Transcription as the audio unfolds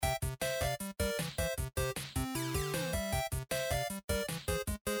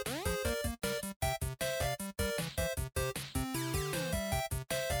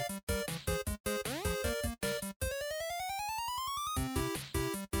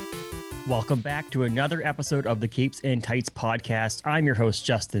Welcome back to another episode of the Capes and Tights podcast. I'm your host,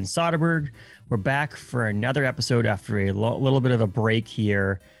 Justin Soderberg. We're back for another episode after a little bit of a break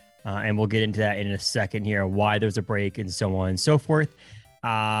here, and we'll get into that in a second here, why there's a break and so on and so forth.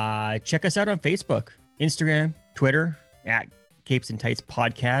 Check us out on Facebook, Instagram, Twitter, at Capes and Tights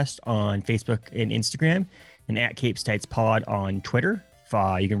podcast on Facebook and Instagram, and at Capes Tights pod on Twitter.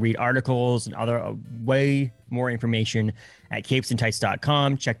 You can read articles and other way more information at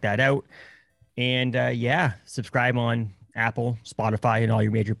capesandtights.com. Check that out. And subscribe on Apple, Spotify, and all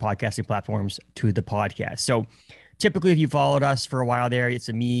your major podcasting platforms to the podcast. So typically, if you followed us for a while there, it's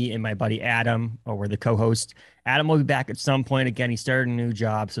me and my buddy Adam, or we're the co-host. Adam will be back at some point. Again, he started a new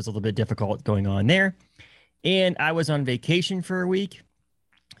job, so it's a little bit difficult going on there. And I was on vacation for a week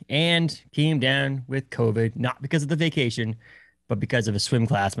and came down with COVID, not because of the vacation, but because of a swim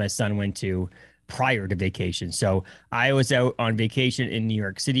class my son went to prior to vacation. So I was out on vacation in New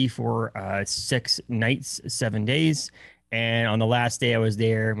York City for 6 nights, 7 days. And on the last day I was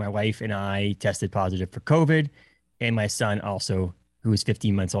there, my wife and I tested positive for COVID. And my son also, who is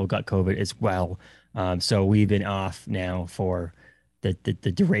 15 months old, got COVID as well. So we've been off now for the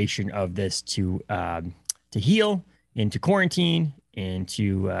duration of this to heal, into quarantine, and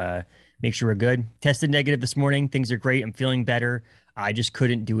to make sure we're good. Tested negative this morning. Things are great. I'm feeling better. I just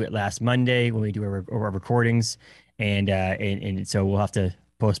couldn't do it last Monday when we do our recordings, and so we'll have to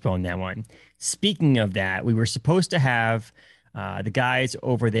postpone that one. Speaking of that, we were supposed to have the guys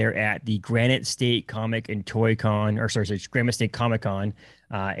over there at the Granite State Comic and Toy Con, Granite State Comic Con,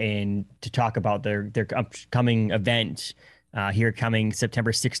 and to talk about their upcoming event here coming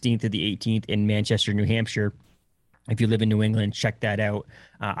September 16th to the 18th in Manchester, New Hampshire. If you live in New England, check that out.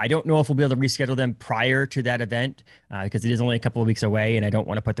 I don't know if we'll be able to reschedule them prior to that event because it is only a couple of weeks away, and I don't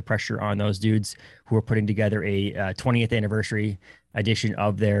want to put the pressure on those dudes who are putting together a 20th anniversary edition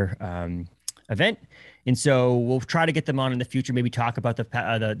of their event. And so we'll try to get them on in the future, maybe talk about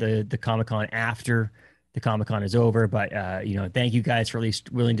the Comic-Con after the Comic-Con is over. But, thank you guys for at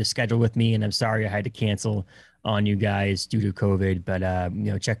least willing to schedule with me, and I'm sorry I had to cancel on you guys due to COVID,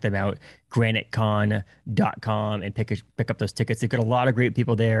 but check them out, granitecon.com, and pick up those tickets. They've got a lot of great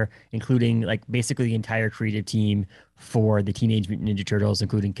people there, including like basically the entire creative team for the Teenage Mutant Ninja Turtles,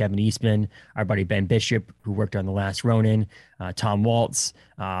 including Kevin Eastman, our buddy Ben Bishop, who worked on The Last Ronin, Tom Waltz,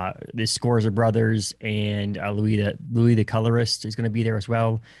 the Scorza brothers, and Louis the colorist is going to be there as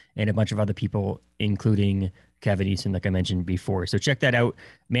well, and a bunch of other people, including Kevin Easton, like I mentioned before. So check that out,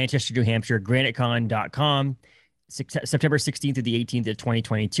 Manchester, New Hampshire, granitecon.com, September 16th to the 18th of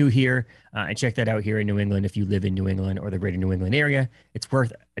 2022 here. And check that out here in New England if you live in New England or the greater New England area. It's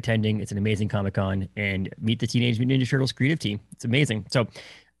worth attending. It's an amazing Comic-Con, and meet the Teenage Mutant Ninja Turtles creative team. It's amazing. So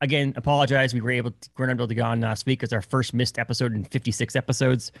again, apologize. We weren't able to go on last week as our first missed episode in 56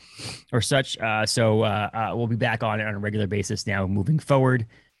 episodes or such. So we'll be back on it on a regular basis now moving forward.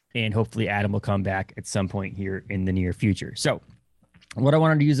 And hopefully Adam will come back at some point here in the near future. So what I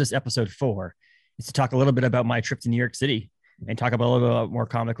wanted to use this episode for is to talk a little bit about my trip to New York City and talk about a little bit more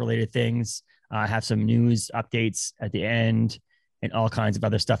comic related things. Have some news updates at the end and all kinds of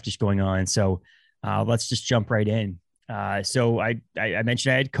other stuff just going on. So let's just jump right in. So I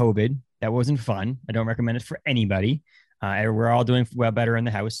mentioned I had COVID. That wasn't fun. I don't recommend it for anybody. We're all doing well better in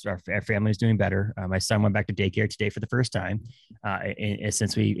the house. Our family is doing better. My son went back to daycare today for the first time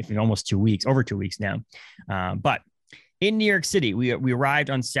since almost 2 weeks, over 2 weeks now. But in New York City, we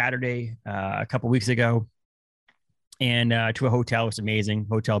arrived on Saturday a couple weeks ago, and to a hotel. It was amazing.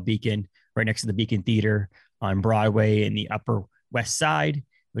 Hotel Beacon, right next to the Beacon Theater on Broadway in the Upper West Side. It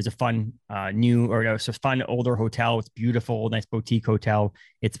was a fun fun older hotel. It's beautiful, nice boutique hotel.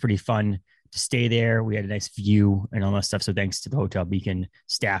 It's pretty fun to stay there. We had a nice view and all that stuff. So thanks to the Hotel Beacon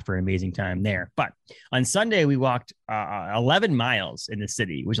staff for an amazing time there. But on Sunday, we walked 11 miles in the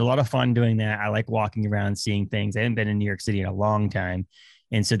city, which was a lot of fun doing that. I like walking around, seeing things. I haven't been in New York City in a long time.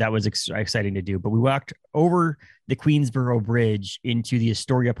 And so that was exciting to do. But we walked over the Queensboro Bridge into the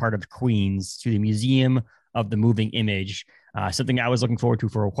Astoria part of Queens to the Museum of the Moving Image. Something I was looking forward to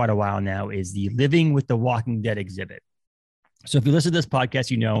for quite a while now is the Living with the Walking Dead exhibit. So if you listen to this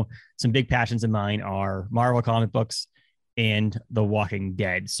podcast, some big passions of mine are Marvel comic books and The Walking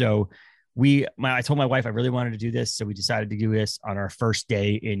Dead. So I told my wife I really wanted to do this. So we decided to do this on our first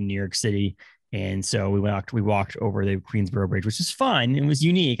day in New York City. And so we walked over the Queensboro Bridge, which is fun. It was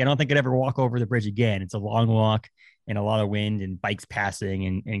unique. I don't think I'd ever walk over the bridge again. It's a long walk and a lot of wind and bikes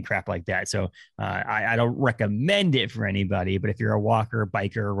passing and crap like that. So I don't recommend it for anybody, but if you're a walker,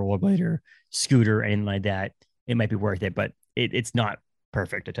 biker, rollerblader, scooter, anything like that, it might be worth it. But it's not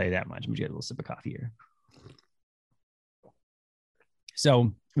perfect, to tell you that much. I'm gonna get a little sip of coffee here.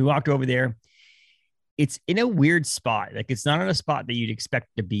 So we walked over there. It's in a weird spot. Like it's not in a spot that you'd expect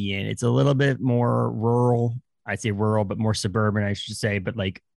to be in. It's a little bit more rural. I'd say rural, but more suburban, I should say. But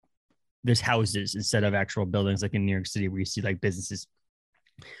like there's houses instead of actual buildings, like in New York City, where you see like businesses.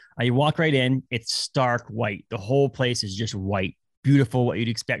 You walk right in. It's stark white. The whole place is just white, beautiful, what you'd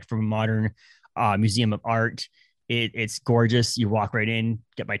expect from a modern museum of art. It's gorgeous. You walk right in,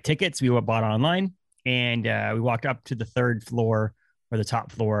 get my tickets. We bought online, and we walked up to the third floor or the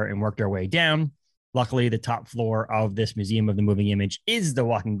top floor and worked our way down. Luckily, the top floor of this Museum of the Moving Image is the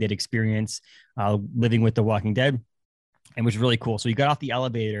Walking Dead experience, living with the Walking Dead, and was really cool. So you got off the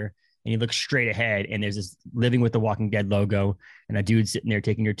elevator and you look straight ahead, and there's this Living with the Walking Dead logo, and a dude sitting there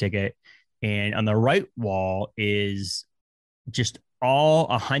taking your ticket. And on the right wall is just all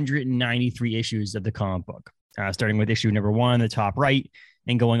 193 issues of the comic book, starting with issue number 1, the top right,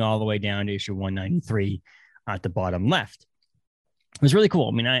 and going all the way down to issue 193 at the bottom left. It was really cool.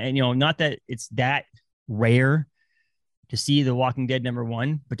 I mean, not that it's that rare to see The Walking Dead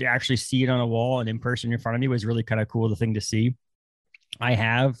 #1, but to actually see it on a wall and in person in front of me was really kind of cool, the thing to see. I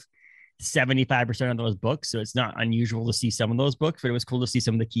have 75% of those books, so it's not unusual to see some of those books, but it was cool to see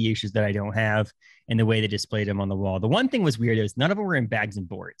some of the key issues that I don't have and the way they displayed them on the wall. The one thing was weird is none of them were in bags and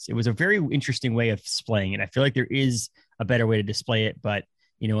boards. It was a very interesting way of displaying it. I feel like there is a better way to display it, but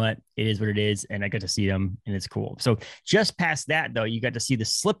you know what? It is what it is, and I got to see them, and it's cool. So just past that, though, you got to see the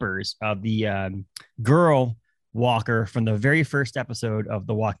slippers of the girl walker from the very first episode of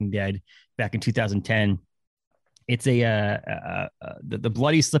The Walking Dead back in 2010. It's the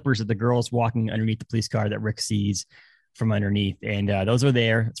bloody slippers of the girls walking underneath the police car that Rick sees from underneath, and those are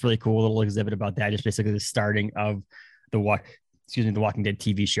there. It's really cool, a little exhibit about that. Just basically the starting of the Walking Dead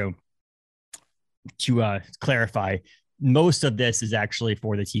TV show. To clarify, most of this is actually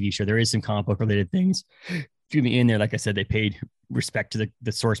for the TV show. There is some comic book related things in there. Like I said, they paid respect to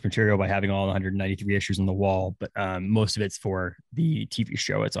the source material by having all 193 issues on the wall, but most of it's for the TV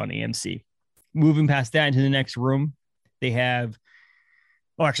show. It's on AMC. Moving past that into the next room, they have,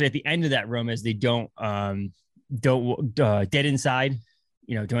 actually at the end of that room is they don't dead inside,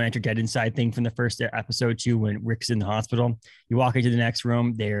 don't enter dead inside thing from the first episode too, when Rick's in the hospital. You walk into the next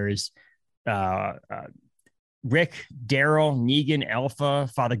room, there's Rick, Daryl, Negan, Alpha,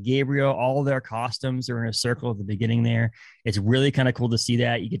 Father Gabriel, all their costumes are in a circle at the beginning there. It's really kind of cool to see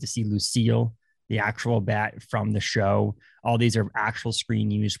that. You get to see Lucille, the actual bat from the show. All these are actual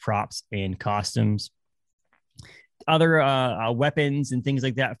screen used props and costumes. Other weapons and things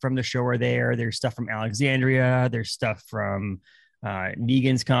like that from the show are there. There's stuff from Alexandria. There's stuff from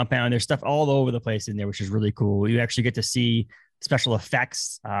Negan's compound. There's stuff all over the place in there, which is really cool. You actually get to see special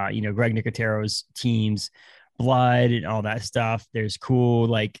effects, Greg Nicotero's team's blood and all that stuff. There's cool,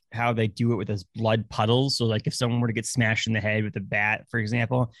 like how they do it with those blood puddles. So like if someone were to get smashed in the head with a bat, for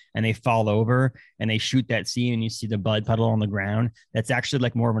example, and they fall over and they shoot that scene and you see the blood puddle on the ground, that's actually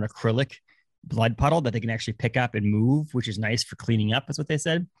like more of an acrylic blood puddle that they can actually pick up and move, which is nice for cleaning up, is what they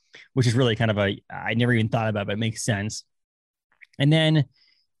said, which is really kind of I never even thought about, but it makes sense. And then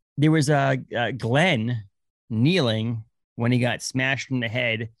there was Glenn kneeling when he got smashed in the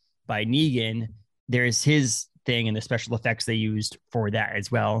head by Negan. There's his thing and the special effects they used for that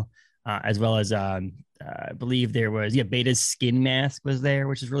as well as I believe there was Beta's skin mask was there,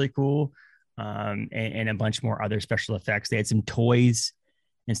 which is really cool, and a bunch more other special effects. They had some toys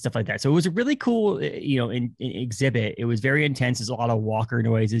and stuff like that. So it was a really cool, in exhibit. It was very intense. There's a lot of walker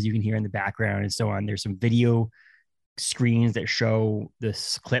noises you can hear in the background and so on. There's some video screens that show the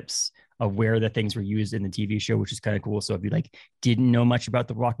clips of where the things were used in the TV show, which is kind of cool. So if you didn't know much about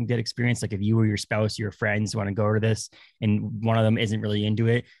the Walking Dead experience, like if you or your spouse, your friends want to go to this and one of them isn't really into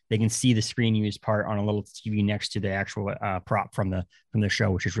it, they can see the screen used part on a little TV next to the actual prop from the show,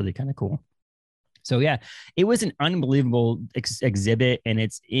 which is really kind of cool. So yeah, it was an unbelievable exhibit, and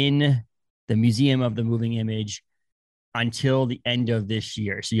it's in the Museum of the Moving Image until the end of this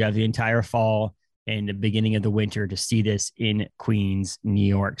year. So you have the entire fall and the beginning of the winter to see this in Queens, New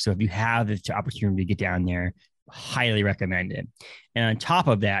York. So if you have the opportunity to get down there, highly recommend it. And on top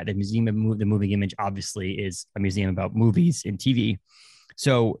of that, the Museum of the Moving Image obviously is a museum about movies and TV.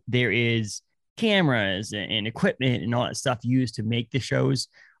 So there is cameras and equipment and all that stuff used to make the shows,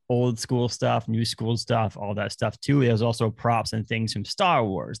 old school stuff, new school stuff, all that stuff too. There's also props and things from Star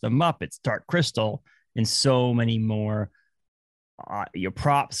Wars, the Muppets, Dark Crystal, and so many more your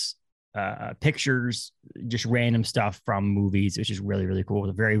props, pictures, just random stuff from movies, which is really, really cool.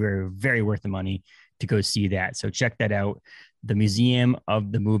 It's very, very, very worth the money to go see that. So check that out. The Museum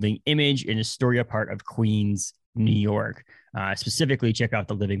of the Moving Image in Astoria, part of Queens, New York. Specifically, check out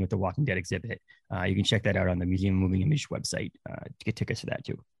the Living with the Walking Dead exhibit. You can check that out on the Museum of Moving Image website to get tickets for that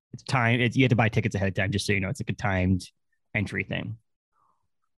too. It's time. You have to buy tickets ahead of time, just so you know. It's like a timed entry thing.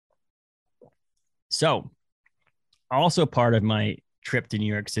 So, also part of my trip to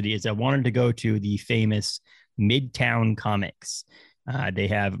New York City is I wanted to go to the famous Midtown Comics. They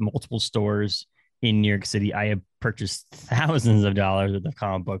have multiple stores in New York City. I have purchased thousands of dollars worth of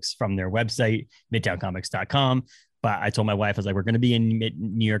comic books from their website, midtowncomics.com. But I told my wife, I was like, we're going to be in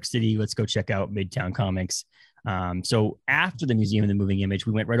New York City. Let's go check out Midtown Comics. So after the Museum of the Moving Image,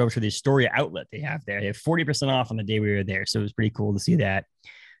 we went right over to the Astoria outlet they have there. They have 40% off on the day we were there. So it was pretty cool to see that.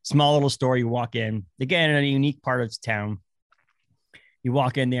 Small little store. You walk in, again, in a unique part of town. You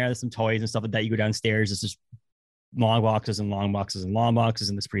walk in there, there's some toys and stuff like that. You go downstairs, there's just long boxes and long boxes and long boxes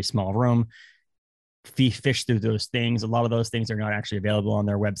in this pretty small room. Fish through those things. A lot of those things are not actually available on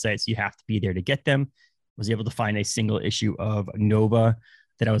their website, so you have to be there to get them. Was able to find a single issue of Nova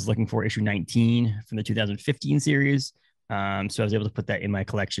that I was looking for, issue 19 from the 2015 series. So I was able to put that in my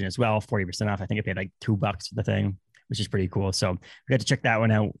collection as well, 40% off. I think I paid like $2 for the thing, which is pretty cool. So we got to check that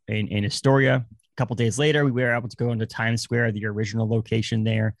one out in Astoria. A couple days later, we were able to go into Times Square, the original location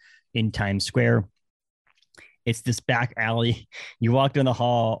there in Times Square. It's this back alley. You walk down the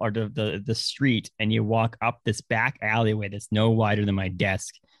hall or the street, and you walk up this back alleyway that's no wider than my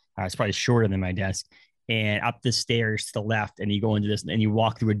desk. It's probably shorter than my desk. And up the stairs to the left, and you go into this, and you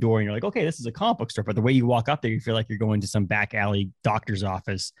walk through a door, and you're like, okay, this is a comic book store. But the way you walk up there, you feel like you're going to some back alley doctor's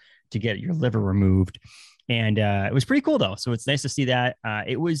office to get your liver removed. And it was pretty cool, though. So it's nice to see that.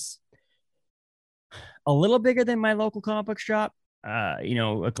 It was a little bigger than my local comic book shop,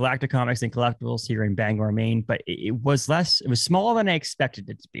 Galactic Comics and Collectibles here in Bangor, Maine. But it was less, it was smaller than I expected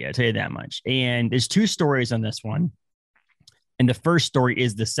it to be. I'll tell you that much. And there's two stories on this one. And the first story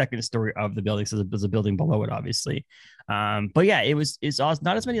is the second story of the building. So there's a building below it, obviously. But yeah, it's also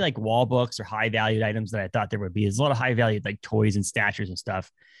not as many like wall books or high valued items that I thought there would be. There's a lot of high valued like toys and statues and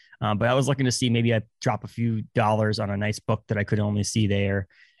stuff. But I was looking to see maybe I'd drop a few dollars on a nice book that I could only see there.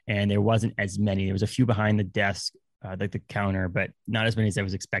 And there wasn't as many. There was a few behind the desk, like the counter, but not as many as I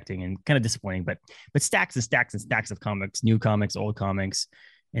was expecting, and kind of disappointing. But stacks and stacks and stacks of comics, new comics, old comics,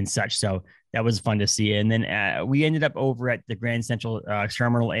 and such. So that was fun to see. And then we ended up over at the Grand Central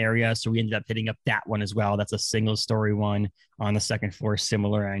Terminal area. So we ended up hitting up that one as well. That's a single story one on the second floor,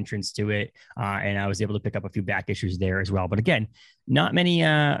 similar entrance to it. And I was able to pick up a few back issues there as well. But again, not many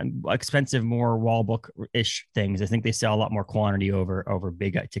expensive, more wall book-ish things. I think they sell a lot more quantity over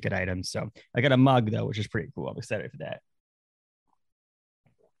big ticket items. So I got a mug though, which is pretty cool. I'm excited for that.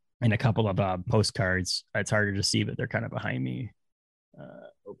 And a couple of postcards. It's harder to see, but they're kind of behind me.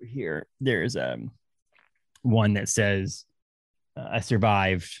 Over here, there's one that says I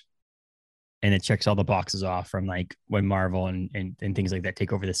survived, and it checks all the boxes off from like when Marvel and things like that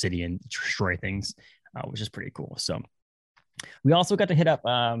take over the city and destroy things, which is pretty cool. So we also got to hit up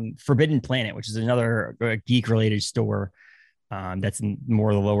Forbidden Planet, which is another geek related store that's in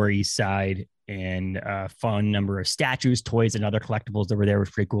more the Lower East Side, and a fun number of statues, toys, and other collectibles that were there. Was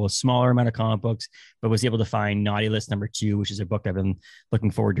pretty cool. A smaller amount of comic books, but was able to find Naughty List #2, which is a book I've been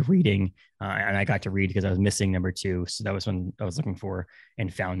looking forward to reading. And I got to read because I was missing #2. So that was when I was looking for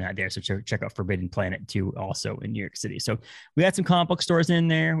and found that there. So check out Forbidden Planet 2 also in New York City. So we got some comic book stores in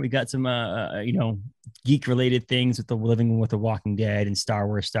there. We got some, geek related things with the Living with the Walking Dead and Star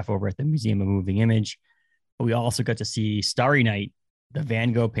Wars stuff over at the Museum of Moving Image. But we also got to see Starry Night, the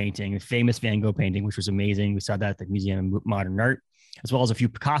Van Gogh painting, the famous Van Gogh painting, which was amazing. We saw that at the Museum of Modern Art, as well as a few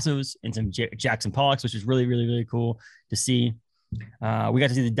Picassos and some Jackson Pollocks, which was really, really, really cool to see. We got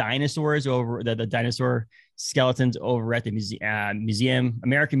to see the dinosaurs over the dinosaur skeletons over at the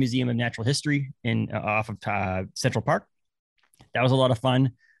American Museum of Natural History off of Central Park. That was a lot of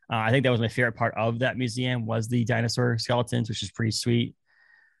fun. I think that was my favorite part of that museum was the dinosaur skeletons, which is pretty sweet.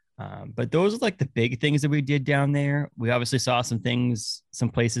 But those are like the big things that we did down there. We obviously saw some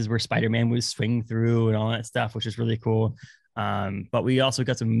places where Spider-Man was swinging through and all that stuff, which is really cool. But we also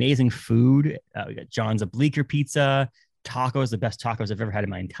got some amazing food. We got John's Bleecker Pizza, tacos, the best tacos I've ever had in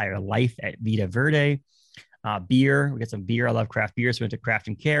my entire life at Vita Verde. Beer, we got some beer. I love craft beer. So we went to Craft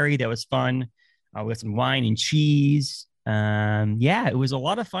and Carry. That was fun. We got some wine and cheese. It was a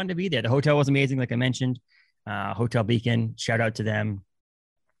lot of fun to be there. The hotel was amazing, like I mentioned. Hotel Beacon, shout out to them.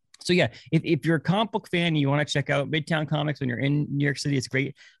 So yeah, if you're a comic book fan and you want to check out Midtown Comics when you're in New York City, it's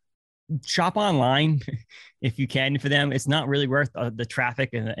great. Shop online if you can for them. It's not really worth the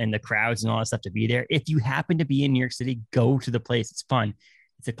traffic and the crowds and all that stuff to be there. If you happen to be in New York City, go to the place. It's fun.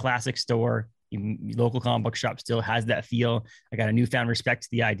 It's a classic store. Local comic book shop still has that feel. I got a newfound respect to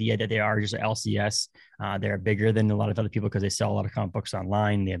the idea that they are just an LCS. They're bigger than a lot of other people because they sell a lot of comic books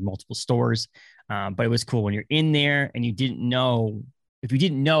online. They have multiple stores. But it was cool when you're in there and you didn't know, if you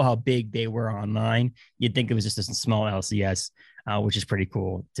didn't know how big they were online, you'd think it was just a small LCS, which is pretty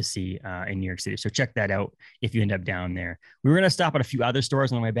cool to see in New York City. So check that out if you end up down there. We were going to stop at a few other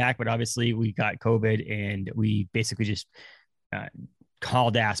stores on the way back, but obviously we got COVID and we basically just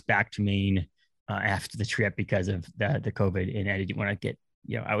hauled ass back to Maine after the trip because of the COVID. And I didn't want to get,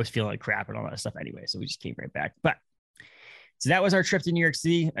 I was feeling like crap and all that stuff anyway. So we just came right back. But so that was our trip to New York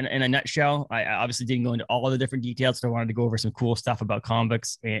City in a nutshell. I obviously didn't go into all of the different details. So I wanted to go over some cool stuff about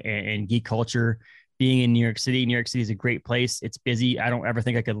comics and geek culture being in New York City. New York City is a great place. It's busy. I don't ever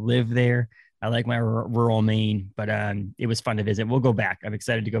think I could live there. I like my rural Maine, but it was fun to visit. We'll go back. I'm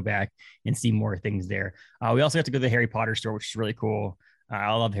excited to go back and see more things there. We also got to go to the Harry Potter store, which is really cool.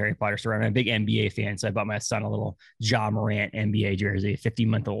 I love the Harry Potter store. I'm a big NBA fan, so I bought my son a little Ja Morant NBA jersey, a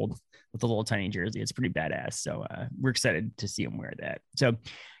 50-month-old with a little tiny jersey. It's pretty badass. So we're excited to see him wear that. So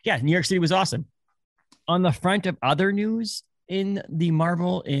yeah, New York City was awesome. On the front of other news in the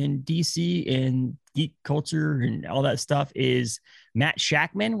Marvel and DC and geek culture and all that stuff is Matt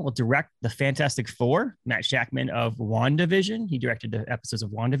Shakman will direct the Fantastic Four. Matt Shakman of WandaVision, he directed the episodes of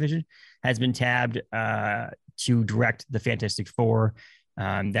WandaVision, has been tabbed to direct the Fantastic Four.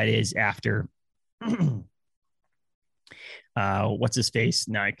 That is after what's his face?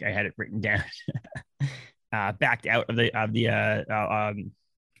 No, I had it written down. Backed out of the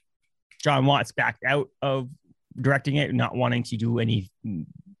John Watts backed out of directing it, not wanting to do any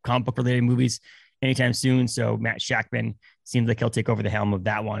comic book related movies anytime soon. So Matt Shakman seems like he'll take over the helm of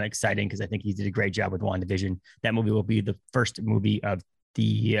that one. Exciting, because I think he did a great job with WandaVision. That movie will be the first movie of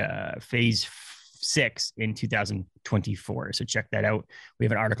the phase 6 in 2024. So check that out. We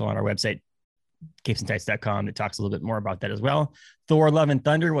have an article on our website, capesandtights.com, that talks a little bit more about that as well. Thor Love and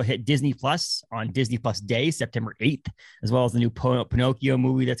Thunder will hit Disney Plus on Disney Plus Day, September 8th, as well as the new Pinocchio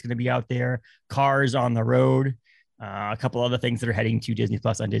movie that's going to be out there. Cars on the Road. A couple other things that are heading to Disney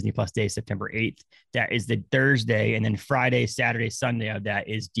Plus on Disney Plus Day, September 8th. That is the Thursday. And then Friday, Saturday, Sunday of that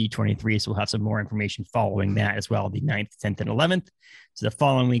is D23. So we'll have some more information following that as well, the 9th, 10th, and 11th. So the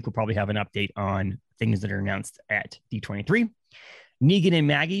following week, we'll probably have an update on things that are announced at D23. Negan and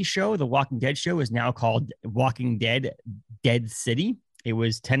Maggie's show, The Walking Dead show, is now called Walking Dead Dead City. It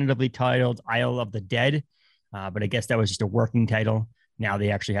was tentatively titled Isle of the Dead, but I guess that was just a working title. Now they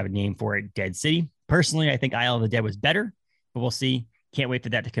actually have a name for it, Dead City. Personally, I think Isle of the Dead was better, but we'll see. Can't wait for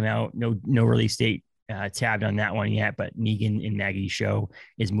that to come out. No release date tabbed on that one yet, but Negan and Maggie's show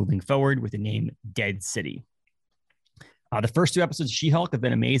is moving forward with the name Dead City. The first 2 episodes of She-Hulk have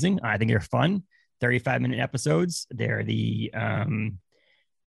been amazing. I think they're fun. 35-minute episodes. They're the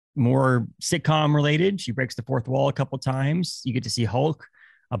more sitcom related. She breaks the fourth wall a couple times. You get to see Hulk,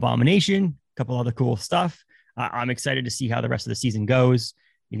 Abomination, a couple other cool stuff. I'm excited to see how the rest of the season goes.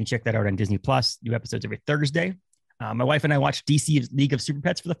 You can check that out on Disney Plus. New episodes every Thursday. My wife and I watched DC League of Super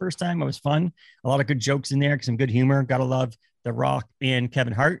Pets for the first time. It was fun. A lot of good jokes in there, some good humor. Gotta love The Rock and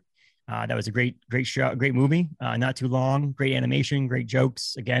Kevin Hart. That was a great show, great movie. Not too long. Great animation, great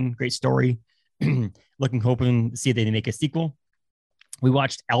jokes. Again, great story. Hoping to see if they make a sequel. We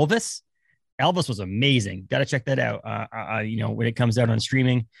watched Elvis. Elvis was amazing. Got to check that out. When it comes out on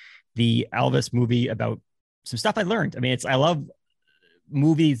streaming, the Elvis movie about some stuff I learned. I mean, I love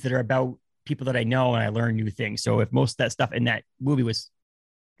movies that are about people that I know and I learn new things. So if most of that stuff in that movie was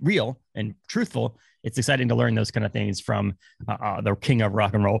real and truthful, it's exciting to learn those kind of things from the king of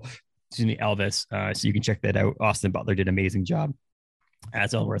rock and roll, Elvis. So you can check that out. Austin Butler did an amazing job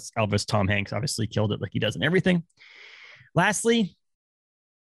as Elvis. Tom Hanks obviously killed it like he does in everything. Lastly,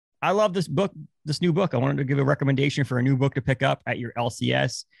 I love this new book. I wanted to give a recommendation for a new book to pick up at your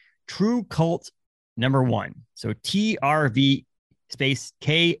LCS. True Cult #1. So TRV space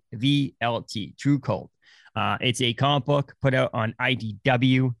KVLT, True Cult. It's a comic book put out on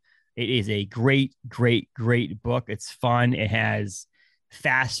IDW. It is a great book. It's fun. It has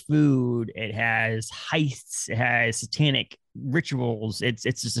fast food. It has heists. It has satanic rituals. It's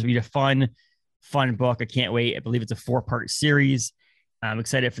just a fun book. I can't wait. I believe it's a 4-part series. I'm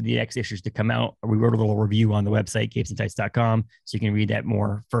excited for the next issues to come out. We wrote a little review on the website, capesandtights.com, so you can read that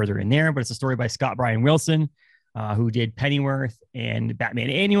more further in there. But it's a story by Scott Bryan Wilson, who did Pennyworth and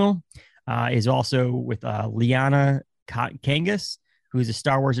Batman Annual. Is also with Liana Kangas, who's a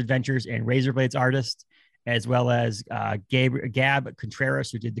Star Wars Adventures and Razor Blades artist, as well as Gab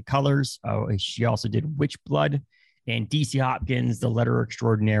Contreras, who did the colors. She also did Witchblood, and DC Hopkins, the letterer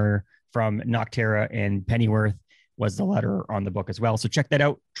extraordinaire from Noctera and Pennyworth. was the letter on the book as well. So check that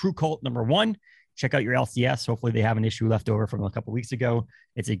out. True Cult #1. Check out your LCS. Hopefully they have an issue left over from a couple of weeks ago.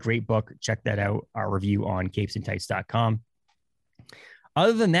 It's a great book. Check that out. Our review on capesandtights.com.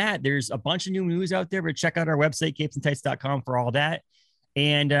 Other than that, there's a bunch of new news out there, but check out our website, capesandtights.com, for all that.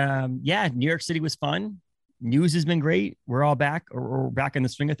 And New York City was fun. News has been great. We're all back. We're back in the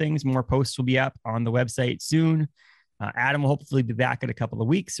swing of things. More posts will be up on the website soon. Adam will hopefully be back in a couple of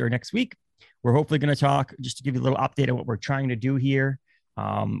weeks or next week. We're hopefully going to talk, just to give you a little update on what we're trying to do here.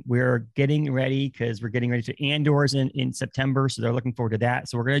 We're getting ready because we're getting ready to Andor's in September. So they're looking forward to that.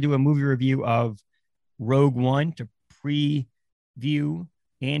 So we're going to do a movie review of Rogue One to preview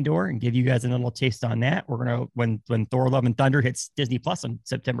Andor and give you guys a little taste on that. We're going to, when Thor Love and Thunder hits Disney Plus on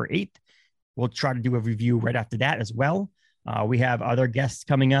September 8th, we'll try to do a review right after that as well. We have other guests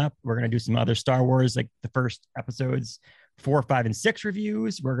coming up. We're going to do some other Star Wars, like the first episodes, 4, 5, and 6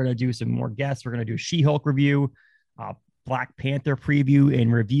 reviews. We're going to do some more guests. We're going to do a She-Hulk review, Black Panther preview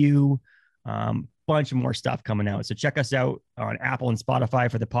and review, bunch of more stuff coming out. So check us out on Apple and Spotify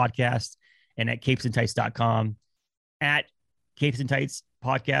for the podcast, and at capesandtights.com, at Capes and Tights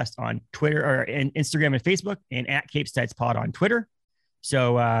Podcast on Twitter or Instagram and Facebook, and at Capes Tights Pod on Twitter.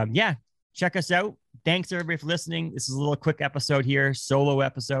 So check us out. Thanks everybody for listening. This is a little quick episode here, solo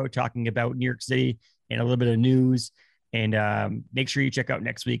episode talking about New York City and a little bit of news. And make sure you check out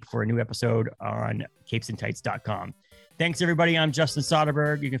next week for a new episode on capesandtights.com. Thanks, everybody. I'm Justin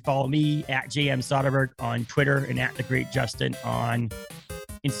Soderberg. You can follow me at JM Soderberg on Twitter and at The Great Justin on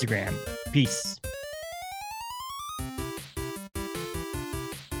Instagram. Peace.